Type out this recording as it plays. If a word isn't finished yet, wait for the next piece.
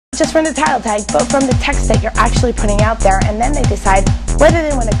Just from the title tag, but from the text that you're actually putting out there, and then they decide whether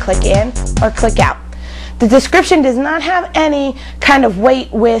they want to click in or click out. The description does not have any kind of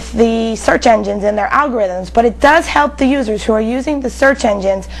weight with the search engines and their algorithms, but it does help the users who are using the search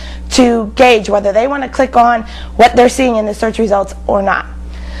engines to gauge whether they want to click on what they're seeing in the search results or not.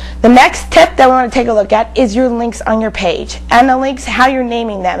 The next tip that we want to take a look at is your links on your page, and the links, how you're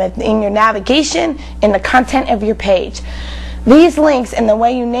naming them in your navigation, in the content of your page. These links and the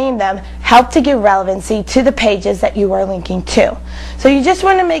way you name them help to give relevancy to the pages that you are linking to. So you just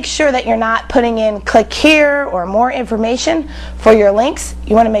want to make sure that you're not putting in click here or more information for your links.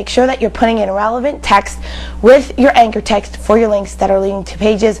 You want to make sure that you're putting in relevant text with your anchor text for your links that are leading to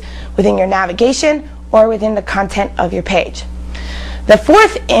pages within your navigation or within the content of your page. The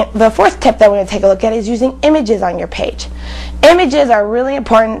fourth tip that we're going to take a look at is using images on your page. Images are really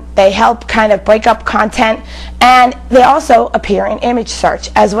important. They help kind of break up content, and they also appear in image search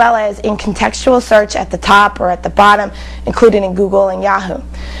as well as in contextual search at the top or at the bottom, included in Google and Yahoo.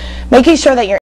 Making sure that your